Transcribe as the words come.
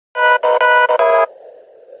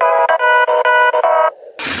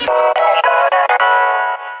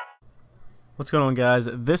What's going on, guys?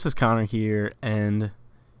 This is Connor here, and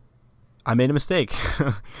I made a mistake.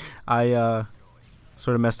 I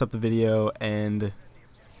sort of messed up the video, and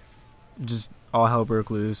just all hell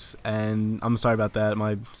broke loose, and I'm sorry about that.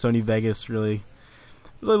 My Sony Vegas really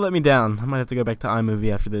let me down. I might have to go back to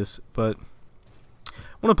iMovie after this, but I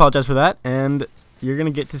want to apologize for that, and you're going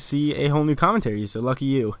to get to see a whole new commentary, so lucky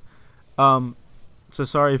you. So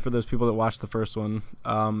sorry for those people that watched the first one.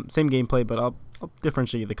 Same gameplay, but I'll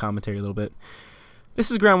differentiate the commentary a little bit. This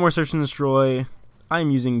is Groundwar Search and Destroy. I am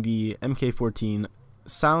using the MK14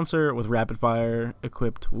 silencer with rapid fire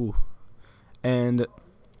equipped. Ooh. And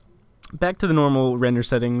back to the normal render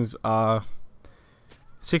settings,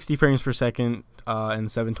 60 frames per second and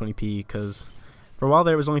 720p, because for a while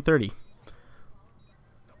there it was only 30.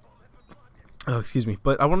 Oh, excuse me.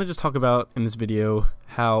 But I want to just talk about in this video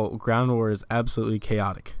how Groundwar is absolutely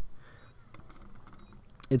chaotic.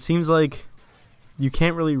 It seems like you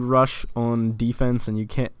can't really rush on defense, and you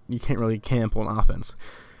can't really camp on offense,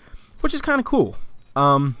 which is kind of cool.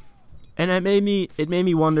 And it made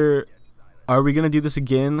me wonder, are we gonna do this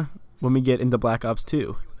again when we get into Black Ops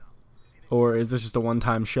 2, or is this just a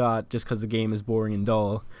one-time shot just because the game is boring and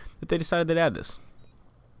dull that they decided they'd add this?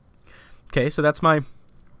 Okay, so that's my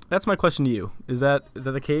question to you. Is that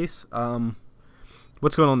the case?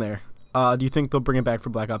 What's going on there? Do you think they'll bring it back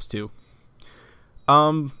for Black Ops 2?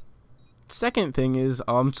 Second thing is,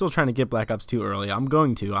 I'm still trying to get Black Ops 2 early. I'm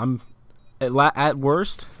going to. At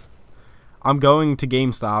worst, I'm going to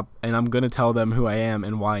GameStop, and I'm going to tell them who I am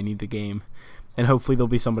and why I need the game. And hopefully there'll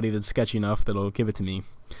be somebody that's sketchy enough that'll give it to me.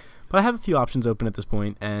 But I have a few options open at this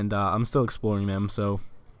point, and I'm still exploring them, so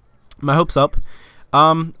my hope's up.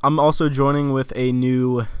 I'm also joining with a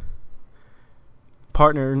new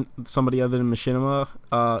partner, somebody other than Machinima,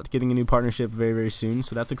 getting a new partnership very, very soon,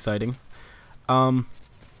 so that's exciting.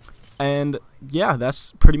 And yeah,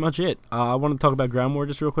 that's pretty much it. I want to talk about Groundwar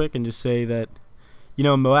just real quick and just say that, you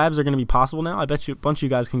know, Moabs are going to be possible now. I bet you a bunch of you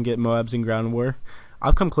guys can get Moabs in Groundwar.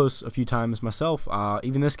 I've come close a few times myself.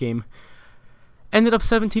 Even this game ended up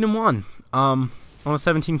 17-1 on a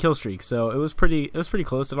 17 kill streak, so it was pretty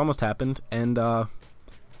close. It almost happened, and would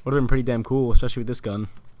have been pretty damn cool, especially with this gun.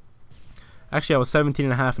 Actually, I was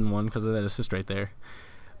 17.5 in one because of that assist right there.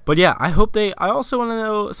 But yeah, I also want to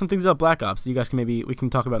know some things about Black Ops that you guys can we can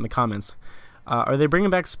talk about in the comments. Are they bringing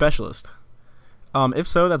back Specialist? If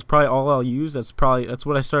so, that's probably all I'll use. That's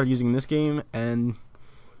what I started using in this game, and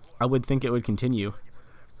I would think it would continue.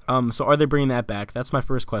 So are they bringing that back? That's my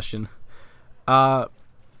first question.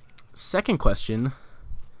 Second question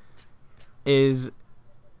is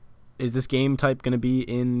this Gametype going to be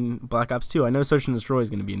in Black Ops 2? I know Search and Destroy is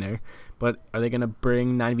going to be in there, but are they going to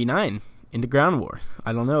bring 9v9 into Groundwar?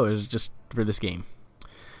 I don't know. It's just for this game.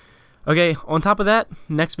 Okay, on top of that,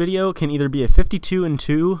 next video can either be a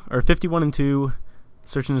 52-2 or 51-2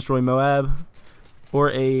 Search and Destroy Moab, or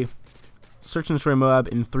a Search and Destroy Moab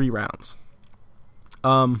in 3 rounds.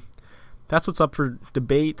 That's what's up for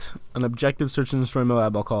debate. An objective Search and Destroy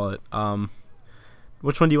Moab, I'll call it.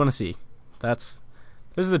 Which one do you want to see? Those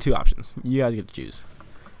are the 2 options. You guys get to choose.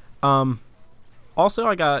 Also,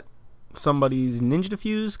 I got somebody's Ninja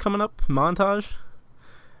Defuse coming up, montage,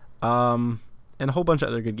 and a whole bunch of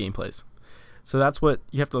other good gameplays. So that's what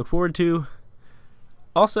you have to look forward to.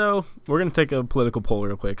 Also, we're going to take a political poll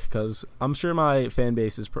real quick, because I'm sure my fan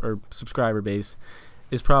base or subscriber base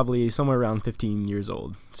is probably somewhere around 15 years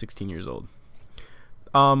old, 16 years old.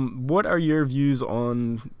 What are your views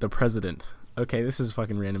on the president? Okay, this is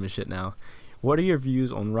fucking random as shit now. What are your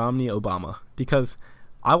views on Romney Obama? Because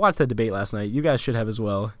I watched that debate last night. You guys should have as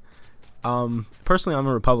well. Personally, I'm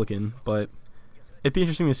a Republican, but it'd be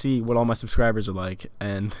interesting to see what all my subscribers are like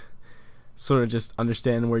and sort of just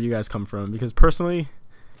understand where you guys come from. Because personally,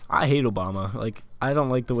 I hate Obama. Like, I don't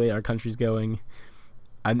like the way our country's going,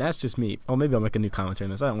 and that's just me. Oh, maybe I'll make a new commentary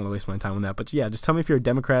on this. I don't want to waste my time on that. But yeah, just tell me if you're a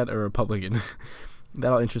Democrat or a Republican.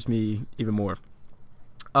 That'll interest me even more.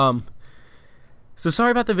 So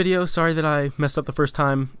sorry about the video. Sorry that I messed up the first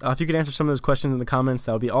time. If you could answer some of those questions in the comments,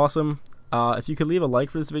 that would be awesome. If you could leave a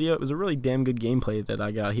like for this video, it was a really damn good gameplay that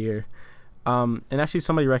I got here. And actually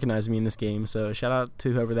somebody recognized me in this game, so shout out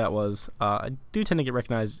to whoever that was. I do tend to get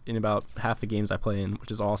recognized in about half the games I play in,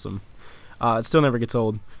 which is awesome. It still never gets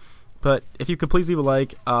old. But if you could please leave a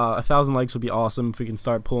like, 1,000 likes would be awesome if we can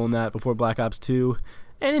start pulling that before Black Ops 2,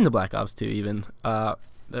 and into Black Ops 2 even. That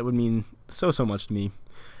would mean so much to me.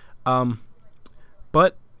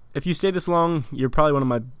 But if you stay this long, you're probably one of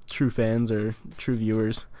my true fans or true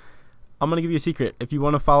viewers. I'm going to give you a secret. If you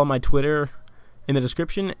want to follow my Twitter in the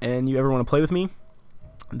description and you ever want to play with me,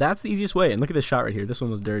 that's the easiest way. And look at this shot right here. This one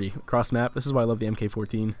was dirty. Cross map. This is why I love the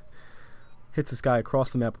MK14. hits this guy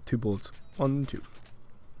across the map with 2 bullets. 1, 2.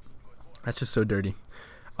 That's just so dirty.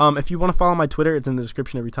 If you want to follow my Twitter, it's in the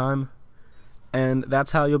description every time. And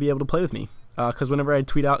that's how you'll be able to play with me. Because whenever I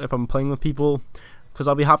tweet out if I'm playing with people, because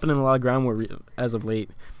I'll be hopping in a lot of Groundwar as of late.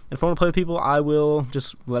 And if I want to play with people, I will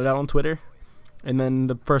just let it out on Twitter. And then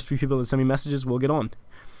the first few people that send me messages will get on.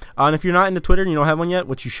 And if you're not into Twitter and you don't have one yet,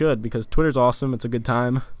 which you should, because Twitter's awesome. It's a good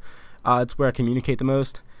time. It's where I communicate the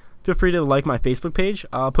most. Feel free to like my Facebook page.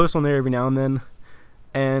 I'll post on there every now and then.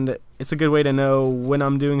 And it's a good way to know when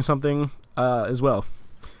I'm doing something as well.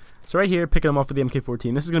 So right here, picking them off with the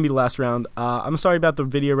MK14. This is going to be the last round. I'm sorry about the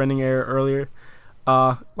video rendering error earlier.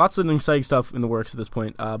 Lots of exciting stuff in the works at this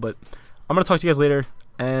point. But I'm going to talk to you guys later.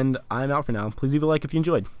 And I'm out for now. Please leave a like if you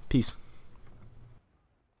enjoyed. Peace.